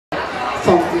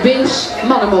van Wees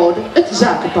Mannenmode, het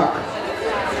zakenpak.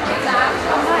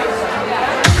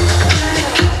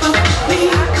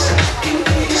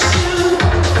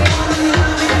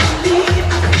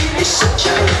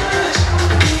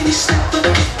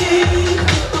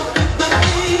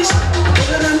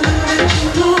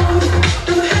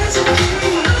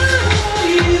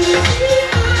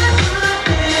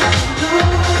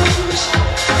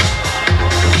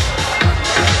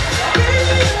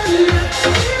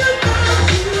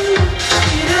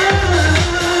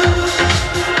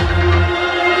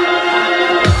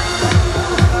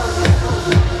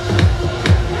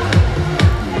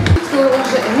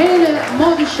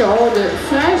 Modeshow, de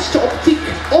vrijste optiek,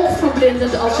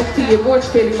 oogverblindend als ik die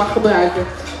woordspeling mag gebruiken,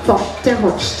 van Ter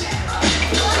Horst.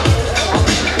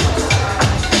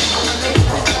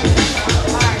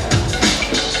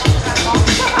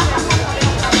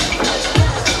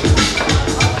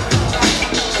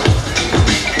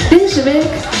 Deze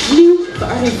week nieuw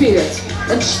gearriveerd.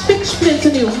 Een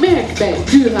spiksplinternieuw merk bij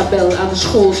Durabel aan de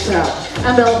Schoolstraat.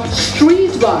 En wel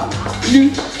Street One,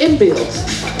 nu in beeld.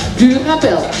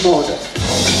 Durabel mode.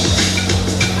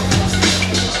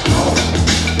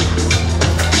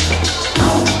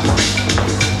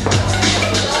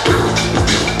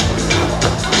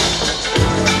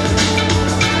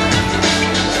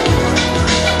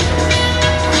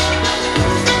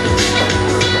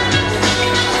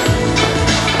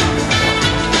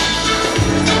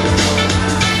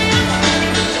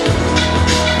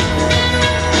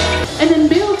 En in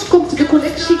beeld komt de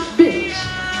collectie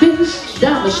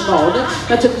damesmode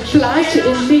met een plaatje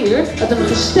in leer met een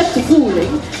gestepte voering.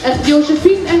 En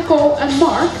Josephine en Co en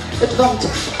Mark, het want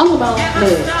allemaal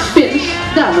mee. Pins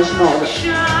damesmode.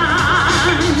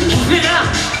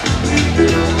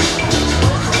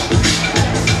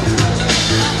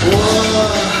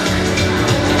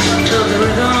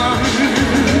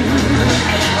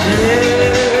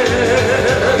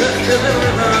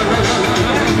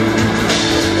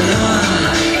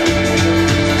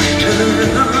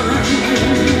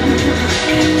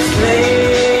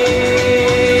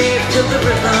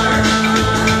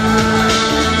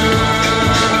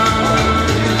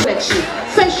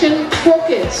 Fashion for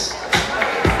kids.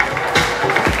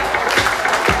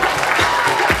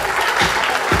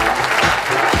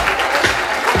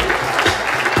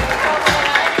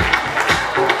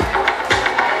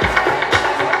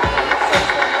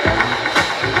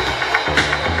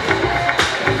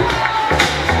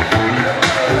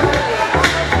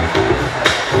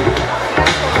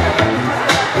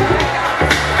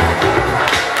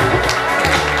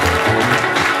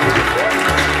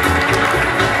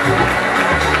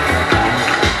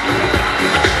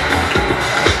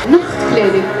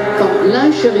 Van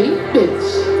lingerie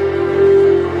Pins.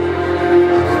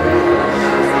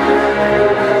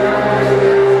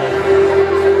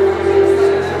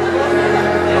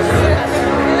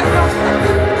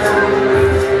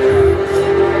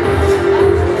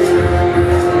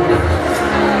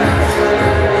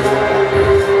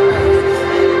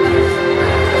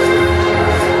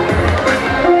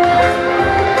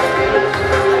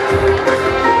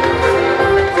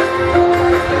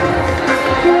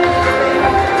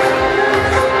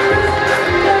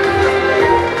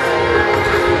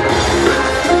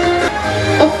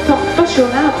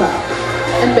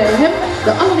 En bij hem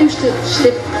de allerliefste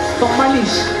slip van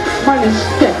Marlies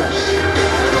Teppers.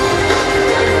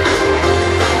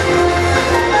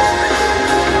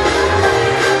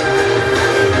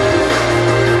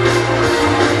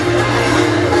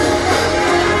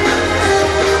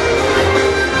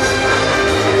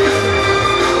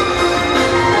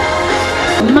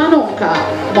 Manonka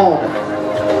mode.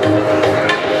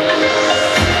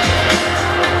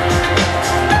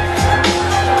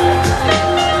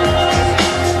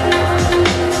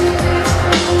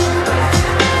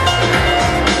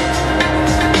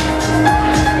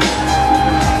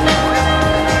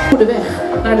 De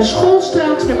weg naar de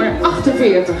Schoolstraat nummer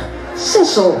 48,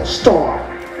 Cecil Store.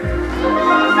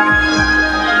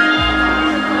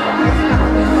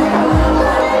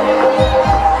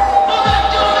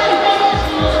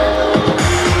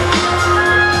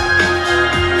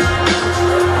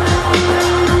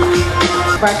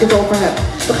 Waar ik het over heb.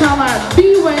 We gaan naar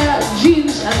Beware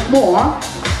Jeans and More,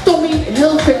 Tommy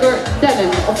Hilfiger Denim,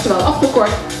 oftewel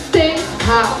afgekort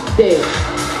THD.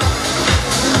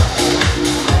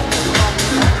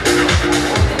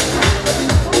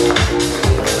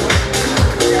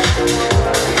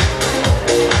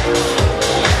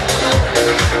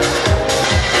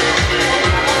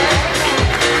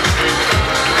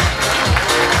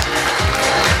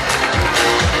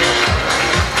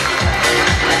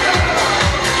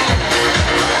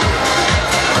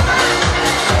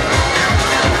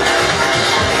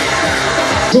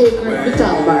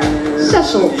 betaalbaar.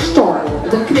 Cecil Store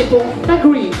met een knippel naar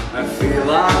Green. I feel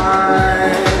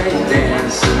like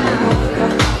dancing.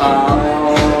 All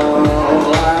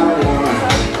I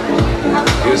want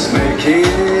is making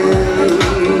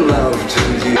love to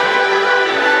you.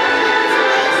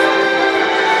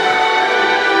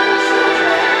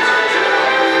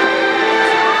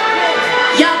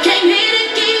 Y'all came here to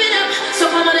give it up, so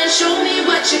come on and show me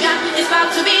what you got. It's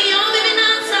about to be on, baby,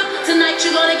 non-stop. Tonight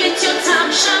you're gonna get your time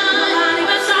to shine.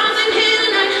 Hollywood stars in here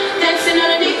tonight, dancing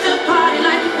underneath the party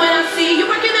light. When I see you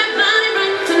working that body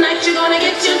right, tonight you're gonna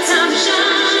get your time to shine.